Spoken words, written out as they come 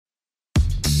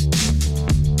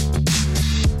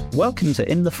Welcome to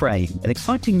In the Frame, an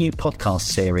exciting new podcast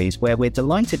series where we're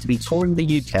delighted to be touring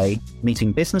the UK,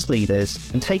 meeting business leaders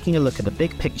and taking a look at the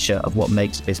big picture of what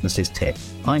makes businesses tick.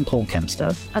 I'm Paul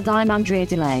Kempster. And I'm Andrea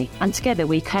DeLay, and together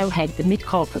we co-head the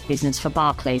mid-corporate business for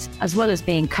Barclays, as well as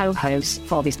being co-hosts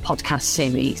for this podcast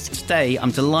series. Today,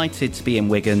 I'm delighted to be in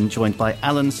Wigan, joined by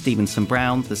Alan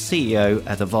Stephenson-Brown, the CEO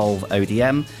at Evolve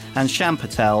ODM, and Sham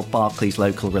Patel, Barclays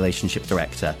Local Relationship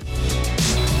Director.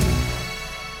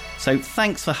 So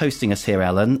thanks for hosting us here,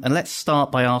 Alan, and let's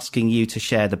start by asking you to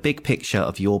share the big picture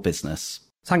of your business.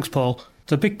 Thanks, Paul.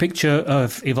 The big picture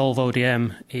of Evolve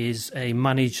ODM is a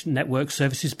managed network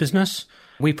services business.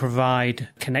 We provide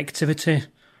connectivity,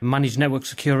 managed network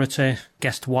security,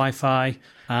 guest Wi-Fi,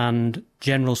 and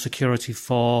general security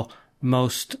for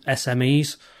most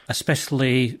SMEs,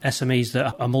 especially SMEs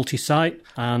that are multi-site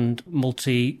and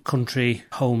multi-country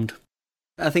homed.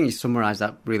 I think you summarised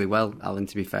that really well, Alan,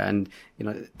 to be fair. And,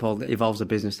 Paul, Evolve's a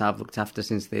business I've looked after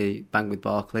since the bank with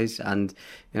Barclays. And,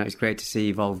 it's great to see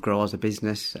Evolve grow as a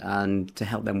business, and to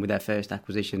help them with their first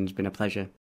acquisition has been a pleasure.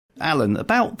 Alan,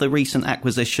 about the recent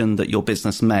acquisition that your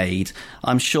business made,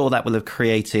 I'm sure that will have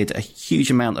created a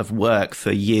huge amount of work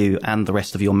for you and the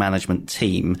rest of your management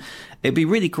team. It'd be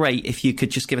really great if you could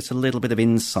just give us a little bit of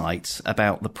insight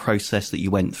about the process that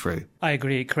you went through. I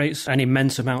agree. It creates an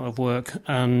immense amount of work,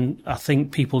 and I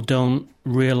think people don't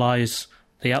realise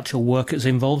the actual work that's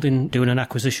involved in doing an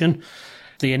acquisition.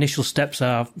 The initial steps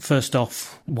are, first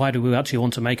off, why do we actually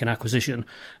want to make an acquisition?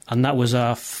 And that was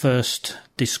our first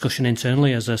discussion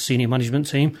internally as a senior management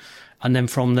team. And then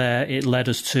from there, it led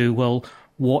us to, well,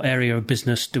 what area of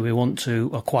business do we want to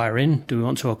acquire in? Do we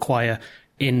want to acquire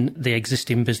in the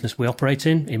existing business we operate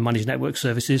in managed network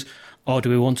services? Or do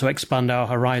we want to expand our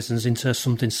horizons into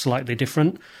something slightly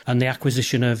different? And the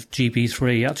acquisition of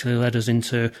GB3 actually led us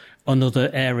into another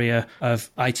area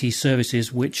of IT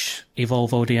services which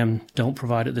Evolve ODM don't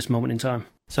provide at this moment in time.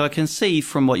 So I can see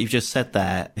from what you've just said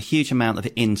there, a huge amount of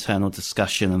internal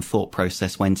discussion and thought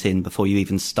process went in before you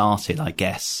even started, I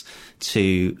guess,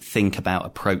 to think about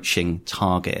approaching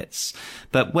targets.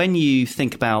 But when you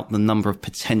think about the number of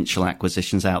potential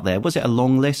acquisitions out there, was it a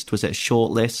long list? Was it a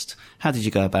short list? How did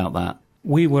you go about that?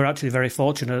 We were actually very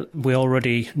fortunate. We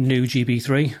already knew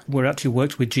GB3. We actually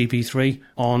worked with GB3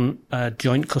 on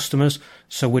joint customers.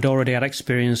 So we'd already had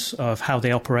experience of how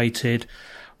they operated,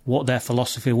 what their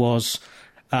philosophy was.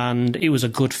 And it was a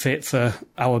good fit for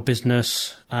our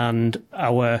business and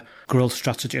our growth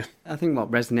strategy. I think what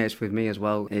resonates with me as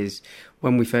well is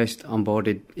when we first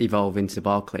onboarded Evolve into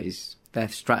Barclays, their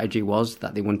strategy was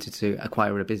that they wanted to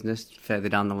acquire a business further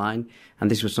down the line.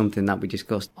 And this was something that we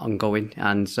discussed ongoing.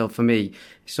 And so for me,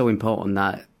 it's so important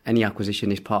that any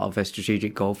acquisition is part of a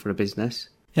strategic goal for a business.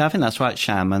 Yeah, I think that's right,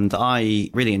 Sham. And I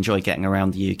really enjoy getting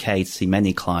around the UK to see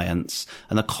many clients.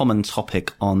 And a common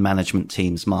topic on management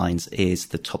teams' minds is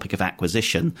the topic of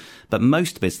acquisition. But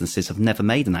most businesses have never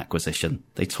made an acquisition.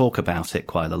 They talk about it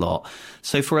quite a lot.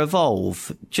 So for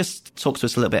Evolve, just talk to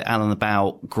us a little bit, Alan,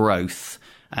 about growth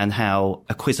and how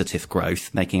acquisitive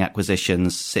growth, making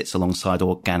acquisitions, sits alongside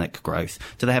organic growth.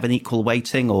 Do they have an equal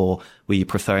weighting, or were you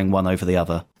preferring one over the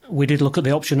other? We did look at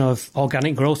the option of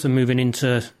organic growth and moving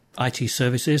into IT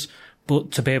services,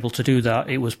 but to be able to do that,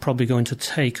 it was probably going to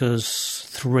take us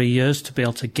 3 years to be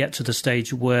able to get to the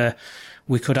stage where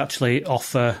we could actually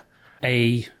offer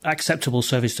a acceptable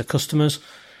service to customers.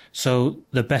 So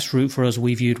the best route for us,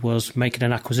 we viewed, was making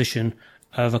an acquisition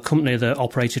of a company that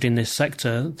operated in this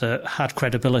sector, that had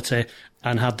credibility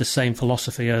and had the same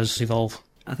philosophy as Evolve.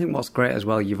 I think what's great as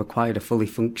well, you've acquired a fully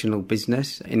functional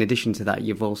business. In addition to that,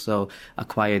 you've also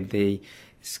acquired the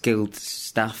skilled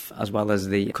staff as well as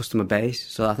the customer base.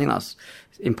 So I think that's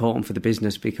important for the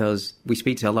business, because we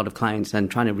speak to a lot of clients and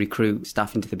trying to recruit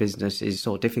staff into the business is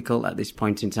so difficult at this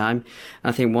point in time.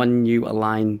 And I think when you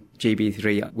align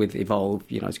GB3 with Evolve,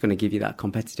 it's going to give you that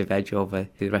competitive edge over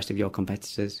the rest of your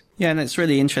competitors. Yeah, and it's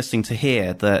really interesting to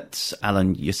hear that,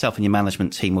 Alan, yourself and your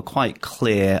management team were quite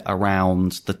clear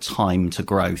around the time to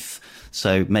growth.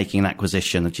 So making an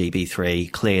acquisition of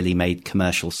GB3 clearly made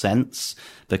commercial sense,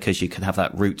 because you could have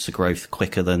that route to growth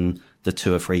quicker than the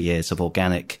 2 or 3 years of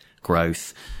organic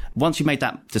growth. Once you made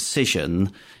that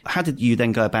decision, how did you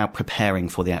then go about preparing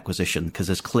for the acquisition? Because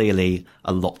there's clearly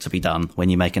a lot to be done when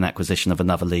you make an acquisition of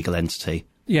another legal entity.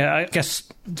 Yeah, I guess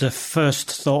the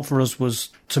first thought for us was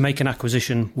to make an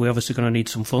acquisition, we're obviously going to need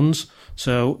some funds.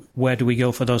 So where do we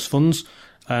go for those funds?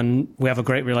 And we have a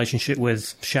great relationship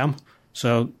with Sham.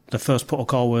 So the first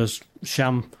protocol was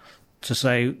Sham to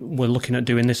say, we're looking at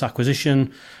doing this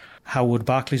acquisition. How would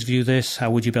Barclays view this? How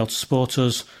would you be able to support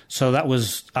us? So that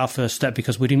was our first step,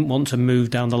 because we didn't want to move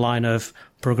down the line of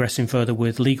progressing further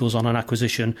with legals on an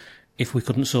acquisition if we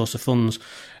couldn't source the funds.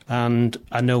 And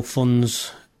I know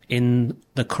funds in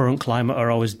the current climate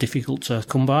are always difficult to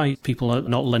come by. People are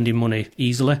not lending money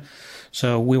easily.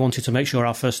 So we wanted to make sure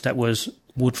our first step was,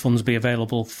 would funds be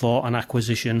available for an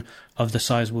acquisition of the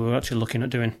size we were actually looking at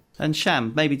doing? And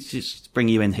Sham, maybe just bring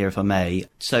you in here if I may.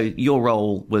 So your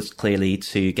role was clearly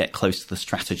to get close to the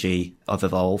strategy of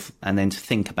Evolve and then to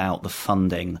think about the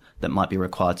funding that might be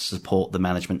required to support the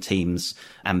management team's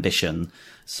ambition.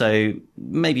 So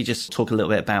maybe just talk a little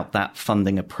bit about that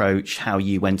funding approach, how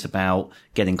you went about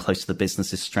getting close to the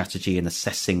business's strategy and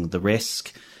assessing the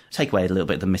risk. Take away a little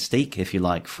bit of the mystique, if you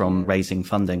like, from raising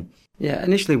funding. Yeah,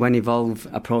 initially when Evolve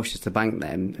approached us to bank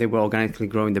them, they were organically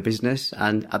growing the business.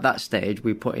 And at that stage,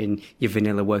 we put in your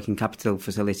vanilla working capital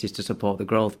facilities to support the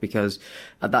growth, because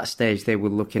at that stage, they were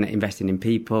looking at investing in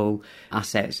people,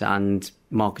 assets and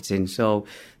marketing. So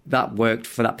that worked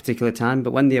for that particular time.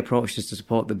 But when they approached us to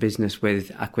support the business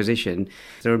with acquisition,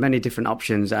 there are many different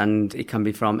options, and it can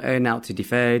be from earn out to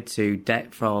deferred to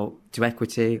debt to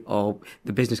equity, or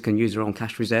the business can use their own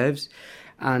cash reserves.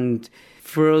 And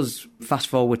for us, fast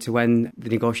forward to when the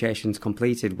negotiations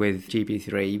completed with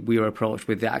GB3, we were approached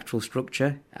with the actual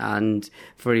structure. And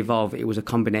for Evolve, it was a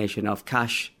combination of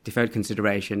cash, deferred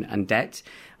consideration and debt.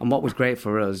 And what was great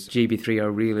for us, GB3 are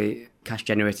a really cash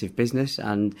generative business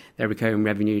and their recurring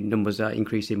revenue numbers are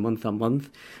increasing month on month.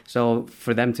 So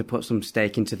for them to put some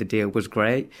stake into the deal was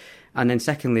great. And then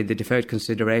secondly, the deferred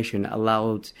consideration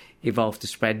allowed Evolve to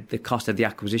spread the cost of the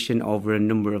acquisition over a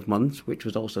number of months, which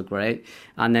was also great.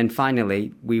 And then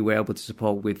finally, we were able to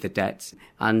support with the debt.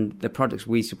 And the products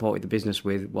we supported the business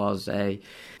with was a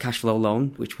cash flow loan,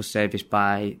 which was serviced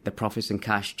by the profits and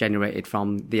cash generated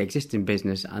from the existing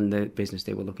business and the business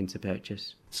they were looking to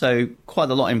purchase. So quite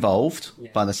a lot involved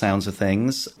by the sounds of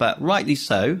things, but rightly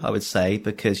so, I would say,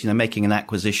 because, making an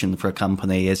acquisition for a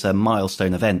company is a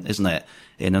milestone event, isn't it,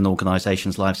 in an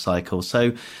organisation's life cycle.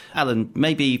 So, Alan,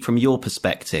 maybe from your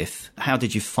perspective, how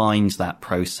did you find that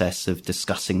process of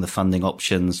discussing the funding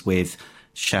options with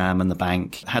Sham and the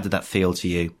bank? How did that feel to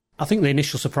you? I think the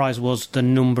initial surprise was the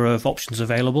number of options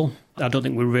available. I don't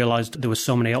think we realised there were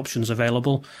so many options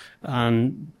available.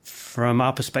 And from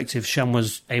our perspective, Sham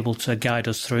was able to guide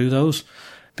us through those,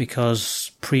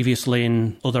 because previously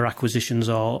in other acquisitions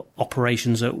or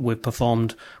operations that we've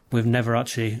performed, we've never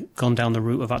actually gone down the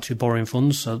route of actually borrowing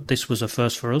funds. So this was a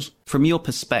first for us. From your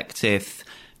perspective,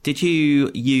 did you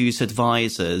use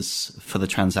advisors for the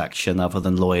transaction other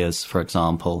than lawyers, for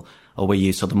example? Or were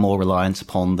you sort of more reliant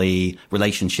upon the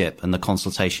relationship and the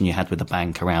consultation you had with the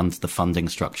bank around the funding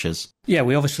structures? Yeah,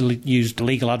 we obviously used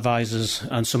legal advisors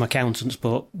and some accountants,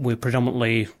 but we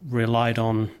predominantly relied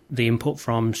on the input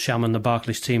from Sham and the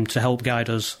Barclays team to help guide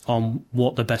us on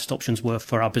what the best options were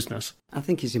for our business. I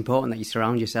think it's important that you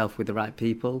surround yourself with the right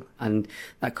people, and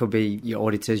that could be your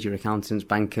auditors, your accountants,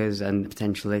 bankers, and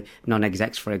potentially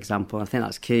non-execs, for example. I think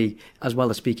that's key, as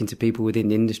well as speaking to people within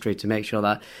the industry to make sure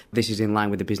that this is in line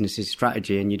with the business's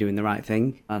strategy and you're doing the right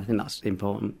thing. I think that's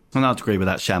important. And I'd agree with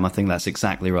that, Sham. I think that's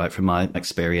exactly right from my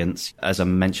experience. As I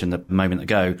mentioned a moment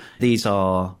ago, these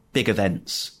are big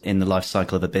events in the life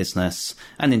cycle of a business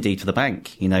and indeed for the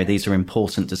bank. These are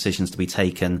important decisions to be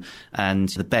taken, and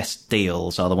the best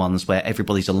deals are the ones where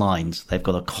everybody's aligned. They've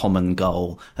got a common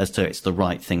goal as to it's the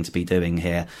right thing to be doing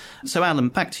here. So Alan,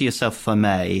 back to yourself if I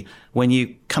may. When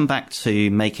you come back to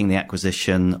making the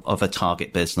acquisition of a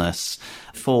target business,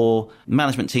 for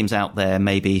management teams out there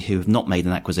maybe who have not made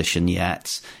an acquisition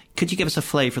yet, could you give us a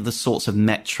flavour of the sorts of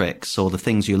metrics or the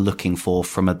things you're looking for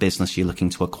from a business you're looking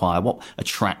to acquire? What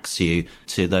attracts you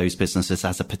to those businesses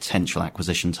as a potential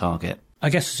acquisition target? I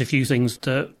guess there's a few things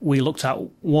that we looked at.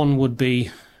 One would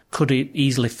be, could it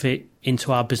easily fit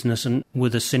into our business and were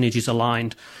the synergies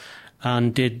aligned?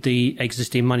 And did the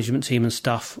existing management team and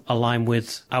staff align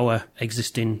with our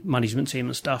existing management team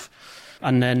and staff?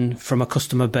 And then from a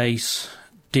customer base,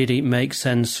 did it make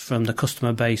sense from the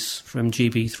customer base from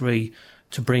GB3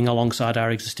 to bring alongside our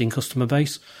existing customer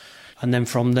base? And then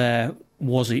from there,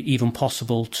 was it even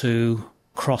possible to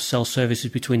cross-sell services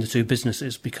between the two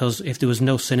businesses? Because if there was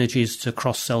no synergies to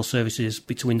cross-sell services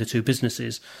between the two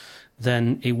businesses,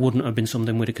 then it wouldn't have been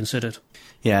something we'd have considered.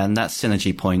 Yeah, and that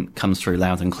synergy point comes through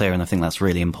loud and clear, and I think that's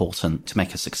really important to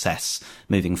make a success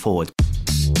moving forward.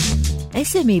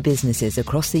 SME businesses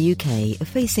across the UK are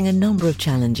facing a number of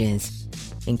challenges,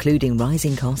 including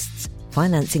rising costs,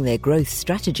 financing their growth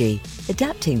strategy,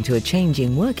 adapting to a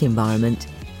changing work environment,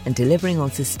 and delivering on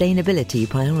sustainability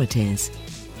priorities.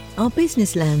 Our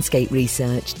business landscape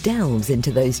research delves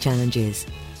into those challenges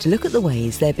to look at the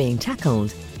ways they're being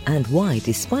tackled and why,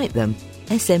 despite them,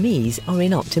 SMEs are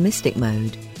in optimistic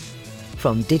mode.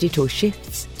 From digital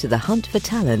shifts to the hunt for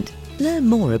talent Learn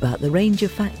more about the range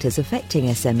of factors affecting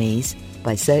SMEs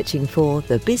by searching for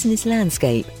The Business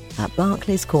Landscape at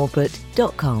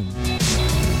barclayscorporate.com.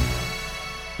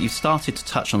 You started to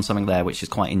touch on something there which is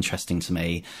quite interesting to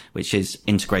me, which is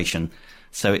integration.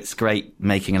 So it's great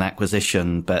making an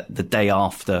acquisition, but the day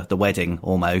after the wedding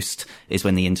almost is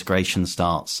when the integration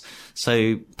starts.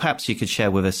 So perhaps you could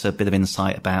share with us a bit of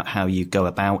insight about how you go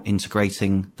about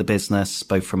integrating the business,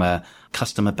 both from a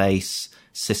customer base,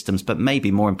 systems, but maybe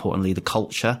more importantly, the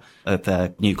culture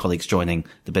of new colleagues joining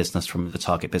the business from the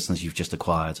target business you've just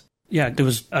acquired. Yeah, there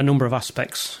was a number of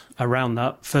aspects around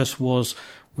that. First was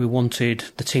we wanted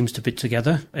the teams to be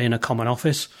together in a common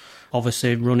office.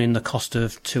 Obviously, running the cost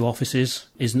of two offices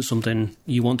isn't something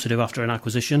you want to do after an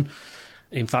acquisition.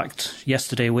 In fact,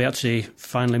 yesterday we actually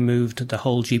finally moved the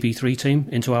whole GB3 team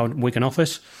into our Wigan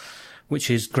office, which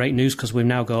is great news because we've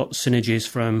now got synergies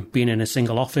from being in a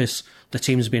single office, the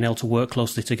teams being able to work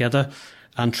closely together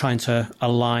and trying to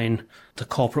align the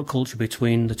corporate culture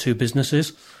between the two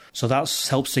businesses. So that's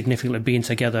helped significantly being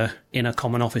together in a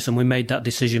common office. And we made that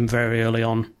decision very early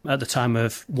on at the time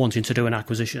of wanting to do an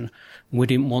acquisition. We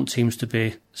didn't want teams to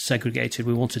be segregated.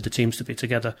 We wanted the teams to be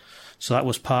together. So that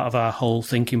was part of our whole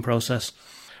thinking process.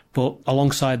 But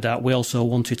alongside that, we also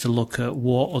wanted to look at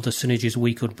what other synergies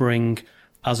we could bring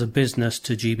as a business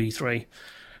to GB3.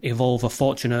 Evolve are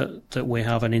fortunate that we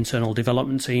have an internal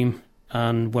development team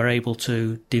and we're able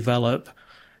to develop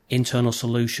internal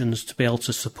solutions to be able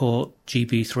to support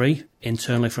GB3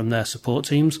 internally from their support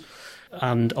teams.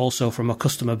 And also from a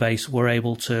customer base, we're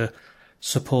able to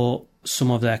support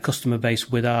some of their customer base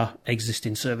with our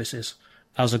existing services.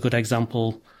 As a good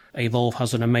example, Evolve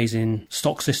has an amazing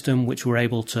stock system which we're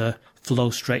able to flow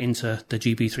straight into the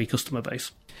GB3 customer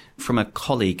base. From a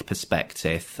colleague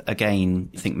perspective, again,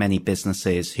 I think many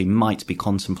businesses who might be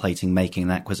contemplating making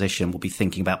an acquisition will be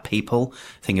thinking about people,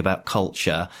 thinking about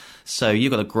culture. So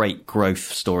you've got a great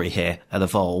growth story here at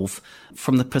Evolve.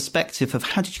 From the perspective of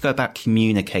how did you go about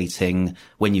communicating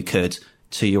when you could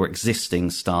to your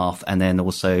existing staff and then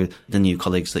also the new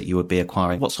colleagues that you would be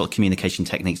acquiring? What sort of communication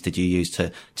techniques did you use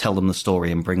to tell them the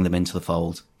story and bring them into the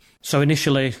fold? So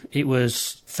initially it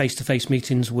was face-to-face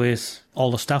meetings with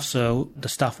all the staff. So the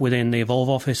staff within the Evolve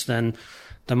office, then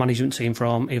the management team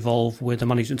from Evolve with the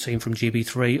management team from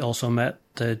GB3 also met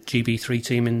the GB3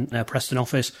 team in their Preston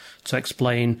office to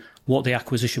explain what the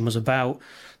acquisition was about.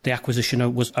 The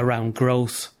acquisition was around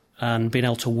growth and being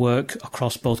able to work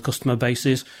across both customer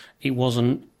bases. It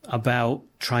wasn't about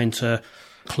trying to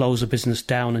close a business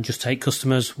down and just take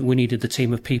customers. We needed the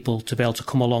team of people to be able to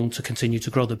come along to continue to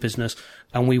grow the business.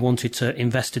 And we wanted to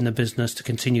invest in the business to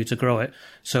continue to grow it.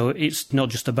 So it's not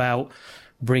just about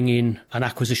bringing an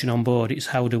acquisition on board. It's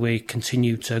how do we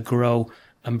continue to grow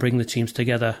and bring the teams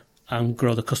together and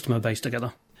grow the customer base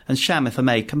together. And Sham, if I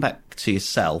may, come back to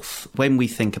yourself. When we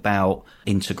think about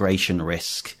integration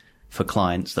risk for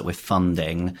clients that we're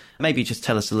funding, maybe just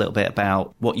tell us a little bit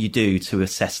about what you do to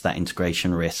assess that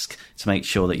integration risk to make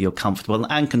sure that you're comfortable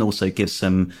and can also give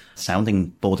some sounding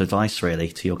board advice really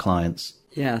to your clients.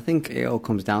 Yeah, I think it all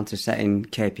comes down to setting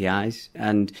KPIs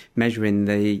and measuring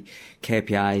the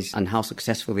KPIs and how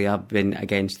successful they have been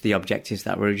against the objectives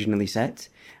that were originally set.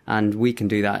 And we can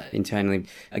do that internally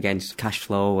against cash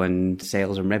flow and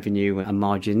sales and revenue and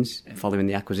margins following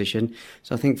the acquisition.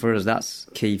 So I think for us, that's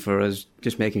key for us,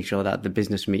 just making sure that the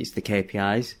business meets the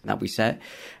KPIs that we set.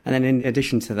 And then in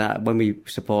addition to that, when we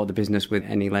support the business with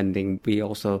any lending, we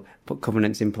also put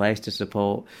covenants in place to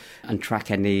support and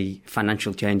track any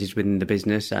financial changes within the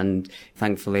business. And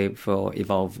thankfully for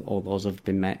Evolve, all those have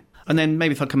been met. And then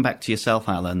maybe if I come back to yourself,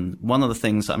 Alan, one of the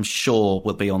things that I'm sure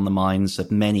will be on the minds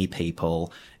of many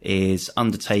people is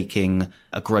undertaking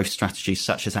a growth strategy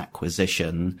such as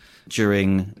acquisition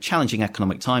during challenging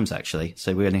economic times, actually.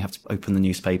 So we only have to open the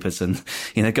newspapers and,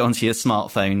 go onto your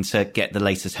smartphone to get the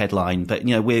latest headline. But,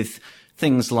 with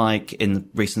things like in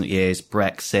recent years,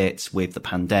 Brexit, with the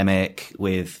pandemic,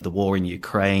 with the war in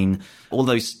Ukraine, all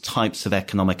those types of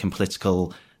economic and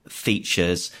political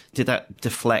features, did that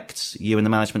deflect you and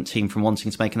the management team from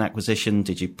wanting to make an acquisition?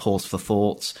 Did you pause for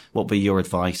thought? What would be your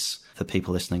advice for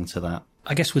people listening to that?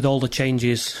 I guess with all the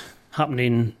changes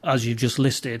happening, as you've just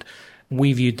listed,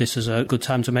 we viewed this as a good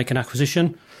time to make an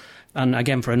acquisition. And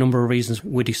again, for a number of reasons,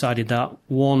 we decided that,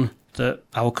 one, that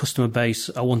our customer base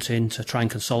are wanting to try and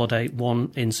consolidate,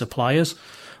 one, in suppliers,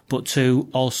 but two,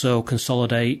 also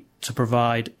consolidate to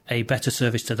provide a better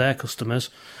service to their customers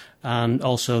and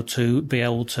also to be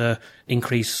able to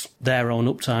increase their own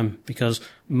uptime, because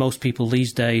most people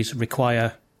these days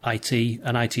require IT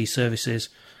and IT services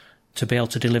to be able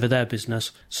to deliver their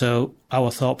business. So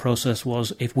our thought process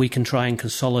was, if we can try and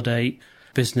consolidate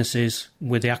businesses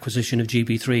with the acquisition of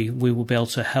GB3, we will be able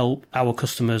to help our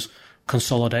customers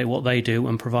consolidate what they do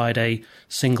and provide a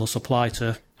single supply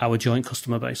to our joint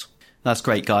customer base. That's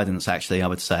great guidance, actually, I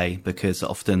would say, because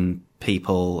often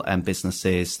people and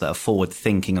businesses that are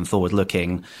forward-thinking and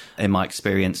forward-looking, in my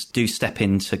experience, do step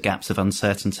into gaps of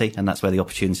uncertainty, and that's where the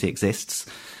opportunity exists.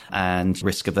 And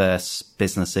risk-averse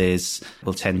businesses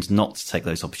will tend not to take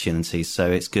those opportunities. So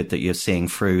it's good that you're seeing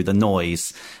through the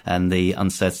noise and the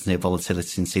uncertainty and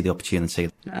volatility and see the opportunity.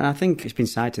 And I think it's been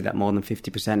cited that more than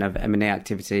 50% of M&A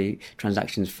activity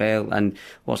transactions fail. And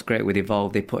what's great with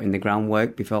Evolve, they put in the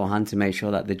groundwork beforehand to make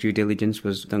sure that the due diligence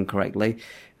was done correctly.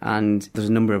 And there's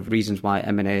a number of reasons why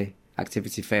M&A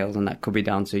activity fails, and that could be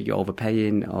down to you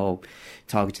overpaying or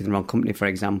targeting the wrong company, for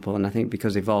example. And I think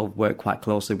because Evolve worked quite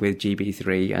closely with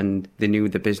GB3 and they knew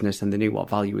the business and they knew what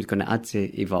value it was going to add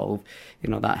to Evolve,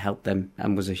 that helped them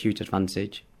and was a huge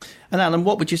advantage. And Alan,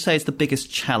 what would you say is the biggest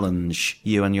challenge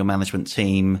you and your management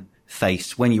team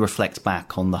faced when you reflect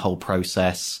back on the whole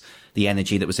process, the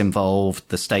energy that was involved,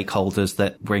 the stakeholders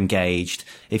that were engaged?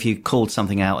 If you called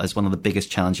something out as one of the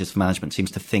biggest challenges for management teams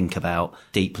to think about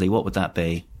deeply, what would that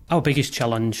be? Our biggest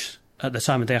challenge at the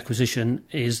time of the acquisition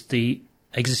is the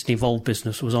existing Evolve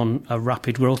business was on a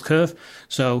rapid growth curve.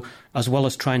 So as well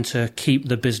as trying to keep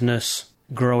the business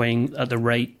growing at the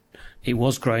rate it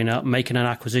was growing at, making an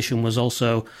acquisition was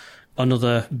also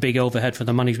another big overhead for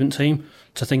the management team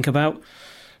to think about.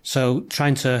 So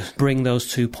trying to bring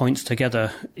those 2 points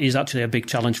together is actually a big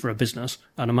challenge for a business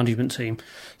and a management team.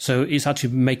 So it's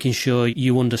actually making sure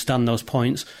you understand those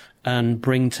points and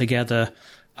bring together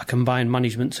a combined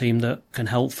management team that can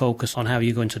help focus on how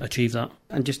you're going to achieve that.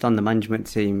 And just on the management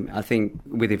team, I think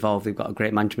with Evolve, they've got a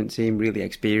great management team, really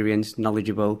experienced,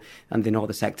 knowledgeable, and they know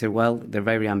the sector well. They're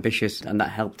very ambitious, and that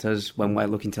helped us when we're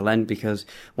looking to lend, because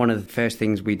one of the first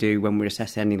things we do when we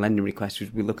assess any lending requests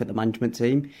is we look at the management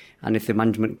team. And if the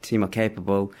management team are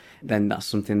capable, then that's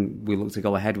something we look to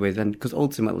go ahead with. And because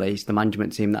ultimately it's the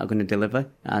management team that are going to deliver,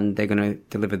 and they're going to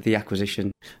deliver the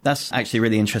acquisition. That's actually a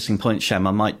really interesting point, Shem.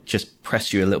 I might just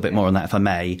press you a little bit more on that if I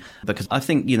may, because I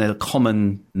think, the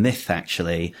common myth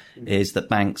actually is that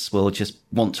banks will just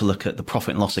want to look at the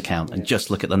profit and loss account and just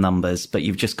look at the numbers. But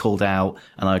you've just called out,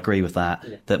 and I agree with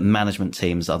that, that management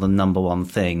teams are the number one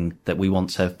thing that we want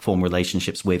to form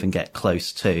relationships with and get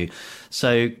close to.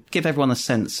 So give everyone a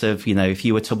sense of, if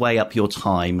you were to weigh up your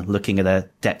time looking at a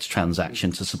debt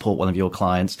transaction to support one of your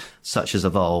clients, such as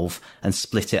Evolve, and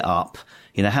split it up,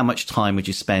 how much time would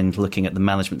you spend looking at the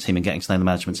management team and getting to know the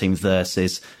management team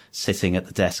versus sitting at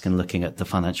the desk and looking at the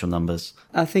financial numbers?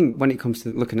 I think when it comes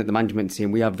to looking at the management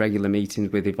team, we have regular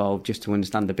meetings with Evolve just to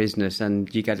understand the business,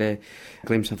 and you get a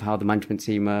glimpse of how the management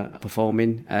team are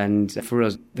performing. And for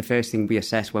us, the first thing we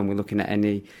assess when we're looking at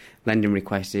any lending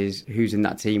request is who's in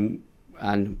that team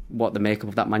and what the makeup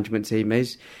of that management team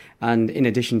is. And in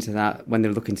addition to that, when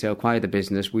they're looking to acquire the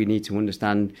business, we need to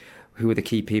understand who are the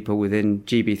key people within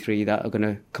GB3 that are going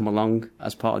to come along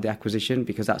as part of the acquisition,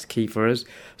 because that's key for us.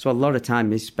 So a lot of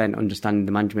time is spent understanding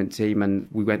the management team, and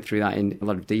we went through that in a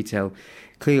lot of detail.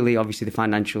 Clearly, obviously, the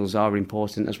financials are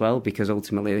important as well, because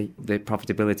ultimately the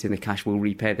profitability and the cash will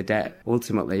repay the debt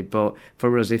ultimately. But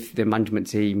for us, if the management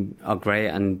team are great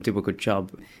and do a good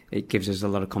job, it gives us a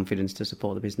lot of confidence to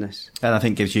support the business. And I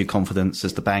think gives you confidence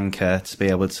as the banker to be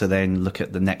able to then look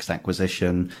at the next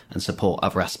acquisition and support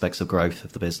other aspects of growth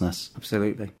of the business.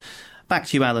 Absolutely. Back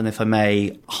to you, Alan, if I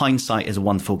may. Hindsight is a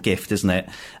wonderful gift, isn't it?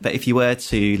 But if you were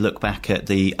to look back at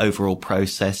the overall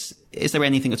process, is there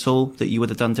anything at all that you would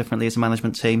have done differently as a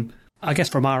management team? I guess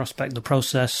from our aspect, the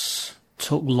process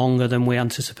took longer than we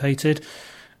anticipated.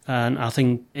 And I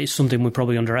think it's something we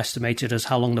probably underestimated as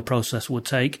how long the process would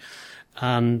take.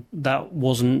 And that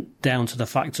wasn't down to the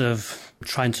fact of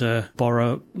trying to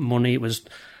borrow money. It was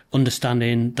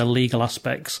understanding the legal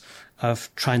aspects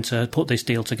of trying to put this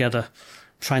deal together.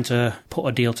 Trying to put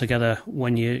a deal together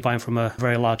when you're buying from a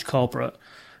very large corporate,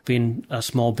 being a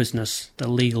small business, the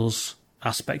legals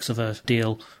aspects of a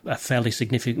deal are fairly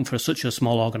significant for such a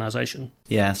small organisation.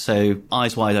 Yeah, so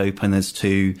eyes wide open as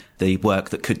to the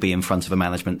work that could be in front of a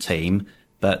management team,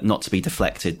 but not to be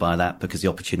deflected by that because the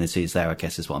opportunity is there, I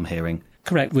guess is what I'm hearing.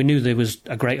 Correct. We knew there was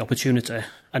a great opportunity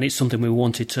and it's something we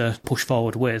wanted to push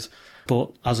forward with.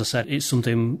 But as I said, it's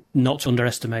something not to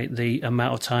underestimate the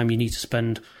amount of time you need to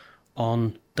spend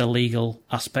on the legal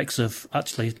aspects of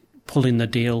actually pulling the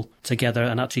deal together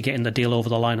and actually getting the deal over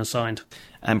the line and signed.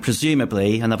 And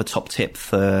presumably, another top tip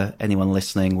for anyone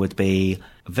listening would be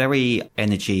a very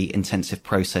energy-intensive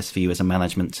process for you as a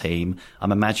management team.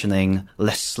 I'm imagining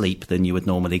less sleep than you would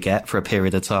normally get for a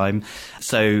period of time.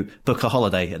 So book a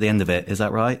holiday at the end of it. Is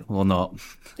that right or not?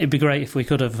 It'd be great if we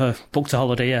could have booked a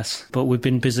holiday, yes. But we've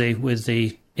been busy with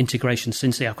the integration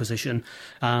since the acquisition.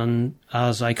 And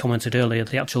as I commented earlier,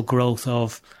 the actual growth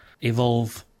of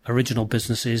Evolve original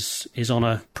businesses is on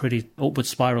a pretty upward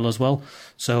spiral as well.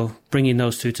 So bringing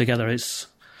those two together, it's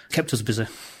kept us busy.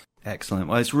 Excellent.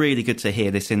 Well, it's really good to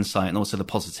hear this insight and also the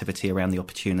positivity around the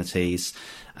opportunities.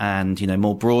 And,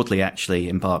 more broadly, actually,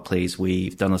 in Barclays,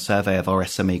 we've done a survey of our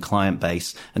SME client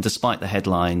base. And despite the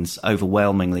headlines,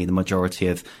 overwhelmingly, the majority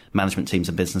of management teams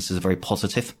and businesses are very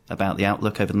positive about the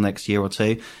outlook over the next year or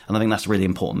two. And I think that's a really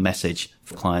important message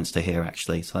for clients to hear,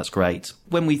 actually. So that's great.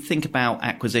 When we think about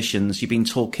acquisitions, you've been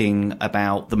talking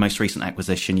about the most recent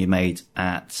acquisition you made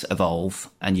at Evolve,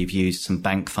 and you've used some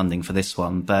bank funding for this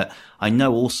one. But I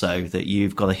know also that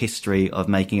you've got a history of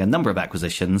making a number of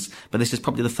acquisitions, but this is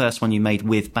probably the first one you made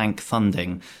with bank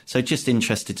funding. So just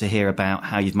interested to hear about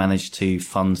how you've managed to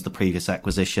fund the previous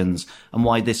acquisitions and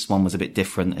why this one was a bit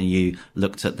different and you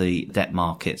looked at the debt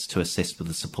markets to assist with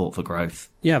the support for growth.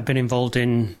 Yeah, I've been involved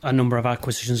in a number of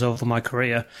acquisitions over my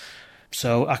career.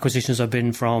 So acquisitions have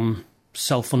been from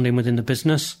self-funding within the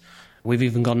business. We've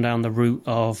even gone down the route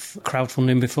of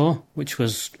crowdfunding before, which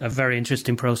was a very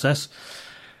interesting process.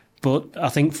 But I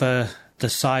think for the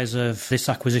size of this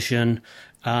acquisition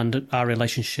and our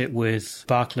relationship with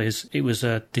Barclays, it was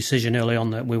a decision early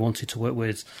on that we wanted to work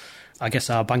with, I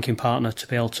guess, our banking partner to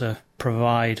be able to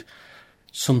provide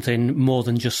something more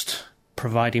than just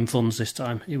providing funds this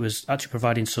time. It was actually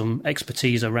providing some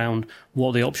expertise around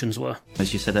what the options were.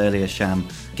 As you said earlier, Sham,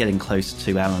 getting close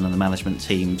to Alan and the management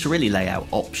team to really lay out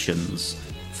options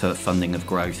for funding of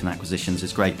growth and acquisitions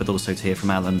is great, but also to hear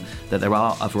from Alan that there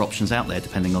are other options out there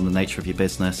depending on the nature of your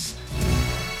business.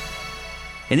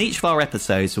 In each of our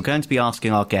episodes, we're going to be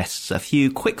asking our guests a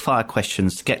few quick-fire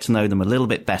questions to get to know them a little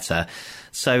bit better.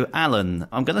 So, Alan,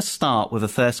 I'm going to start with the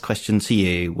first question to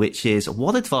you, which is,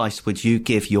 what advice would you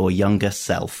give your younger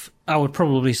self? I would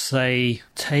probably say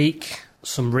take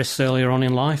some risks earlier on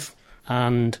in life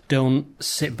and don't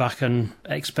sit back and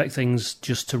expect things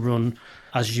just to run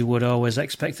as you would always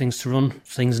expect things to run.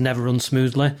 Things never run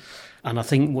smoothly. And I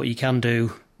think what you can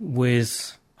do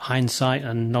with hindsight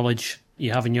and knowledge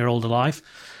you have in your older life,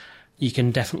 you can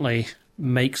definitely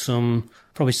make some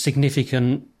probably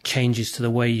significant changes to the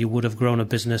way you would have grown a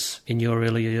business in your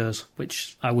earlier years,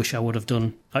 which I wish I would have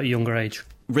done at a younger age.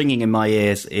 Ringing in my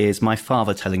ears is my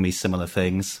father telling me similar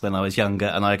things when I was younger,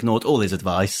 and I ignored all his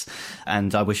advice,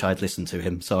 and I wish I'd listened to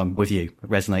him. So I'm with you. It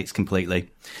resonates completely.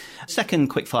 Second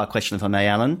quickfire question, if I may,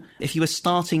 Alan. If you were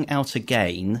starting out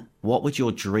again, what would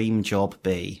your dream job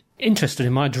be?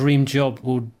 Interestingly, my dream job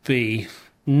would be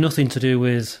nothing to do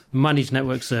with managed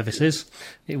network services.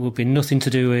 It would be nothing to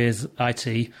do with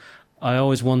IT. I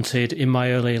always wanted in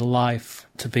my early life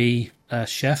to be a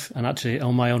chef and actually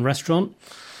own my own restaurant.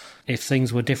 If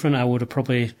things were different, I would have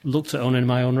probably looked at owning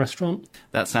my own restaurant.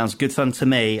 That sounds good fun to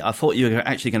me. I thought you were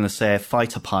actually going to say a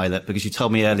fighter pilot because you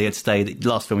told me earlier today that the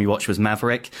last film you watched was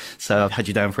Maverick. So I've had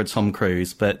you down for a Tom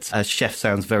Cruise, but a chef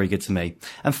sounds very good to me.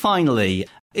 And finally,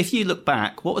 if you look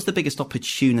back, what was the biggest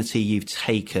opportunity you've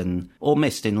taken or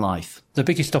missed in life? The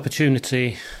biggest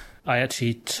opportunity I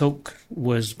actually took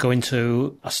was going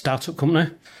to a startup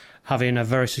company, having a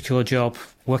very secure job,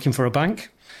 working for a bank,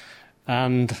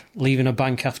 and leaving a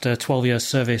bank after 12 years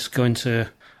service, going to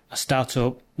a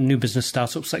startup, new business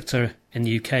startup sector in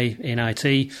the UK in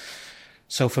IT.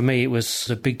 So for me, it was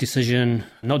a big decision,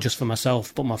 not just for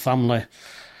myself, but my family.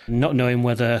 Not knowing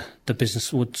whether the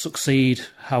business would succeed,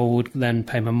 how I would then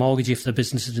pay my mortgage if the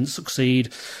business didn't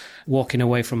succeed, walking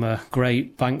away from a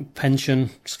great bank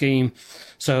pension scheme.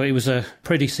 So it was a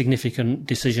pretty significant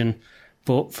decision.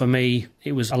 But for me,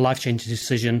 it was a life-changing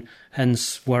decision,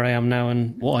 hence where I am now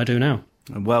and what I do now.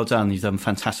 Well done. You've done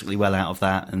fantastically well out of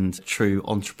that and true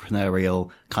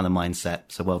entrepreneurial kind of mindset.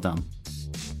 So well done.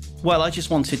 Well, I just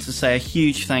wanted to say a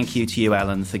huge thank you to you,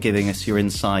 Alan, for giving us your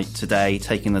insight today,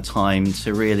 taking the time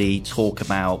to really talk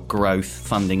about growth,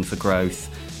 funding for growth,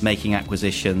 making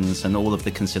acquisitions and all of the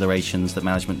considerations that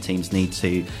management teams need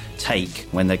to take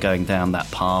when they're going down that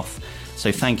path.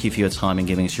 So thank you for your time and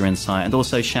giving us your insight. And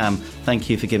also, Sham, thank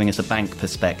you for giving us a bank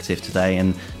perspective today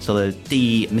and sort of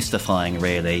demystifying,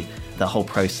 really, the whole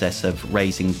process of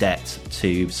raising debt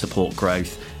to support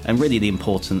growth and really the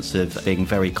importance of being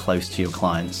very close to your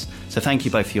clients. So thank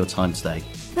you both for your time today.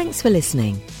 Thanks for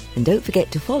listening. And don't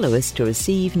forget to follow us to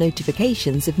receive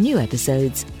notifications of new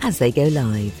episodes as they go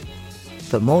live.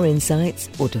 For more insights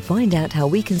or to find out how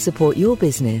we can support your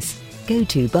business, go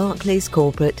to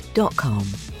barclayscorporate.com.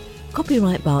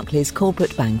 Copyright Barclays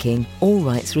Corporate Banking, all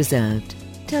rights reserved.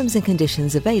 Terms and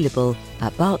conditions available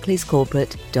at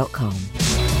barclayscorporate.com.